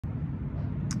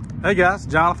Hey guys,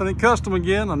 Jonathan and Custom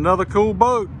again. Another cool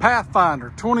boat,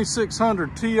 Pathfinder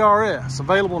 2600 TRS,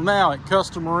 available now at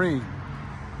Custom Marine.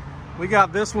 We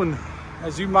got this one,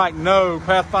 as you might know,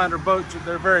 Pathfinder boats,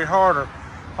 they're very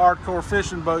hardcore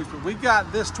fishing boats, but we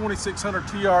got this 2600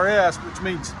 TRS, which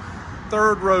means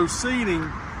third row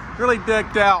seating, really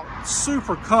decked out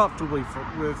super comfortably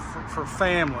for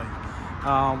family.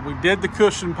 We did the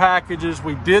cushion packages,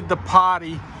 we did the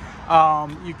potty.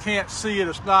 You can't see it,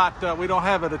 it's not, we don't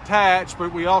have it attached,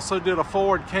 but we also did a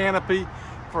forward canopy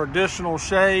for additional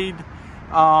shade.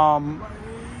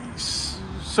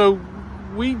 So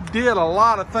we did a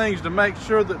lot of things to make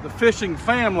sure that the fishing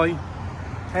family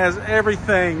has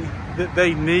everything that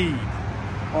they need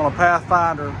on a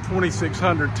Pathfinder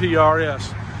 2600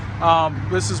 TRS.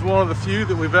 This is one of the few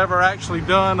that we've ever actually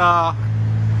done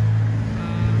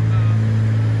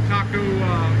taco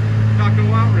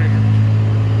outrigger.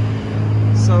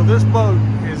 So this boat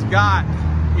has got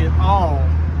it all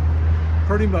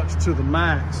pretty much to the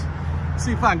max.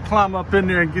 See if I can climb up in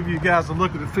there and give you guys a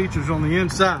look at the features on the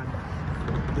inside.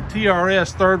 The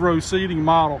TRS third row seating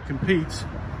model competes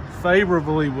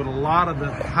favorably with a lot of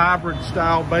the hybrid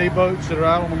style bay boats that are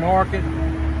out on the market.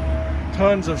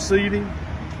 Tons of seating,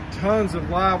 tons of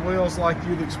live wells like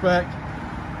you'd expect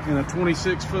in a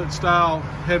 26-foot style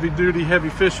heavy duty, heavy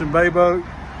fishing bay boat.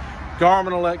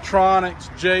 Garmin electronics,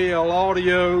 JL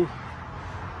audio,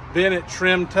 Bennett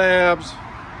trim tabs,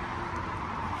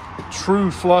 true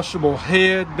flushable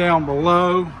head down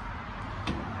below,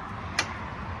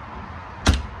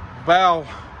 bow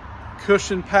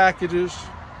cushion packages,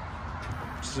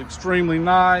 which is extremely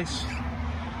nice.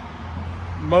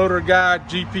 Motor guide,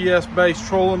 GPS based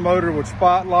trolling motor with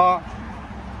spot lock.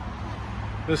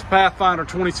 This Pathfinder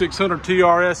 2600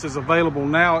 TRS is available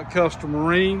now at Custom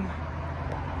Marine.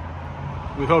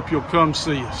 We hope you'll come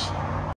see us.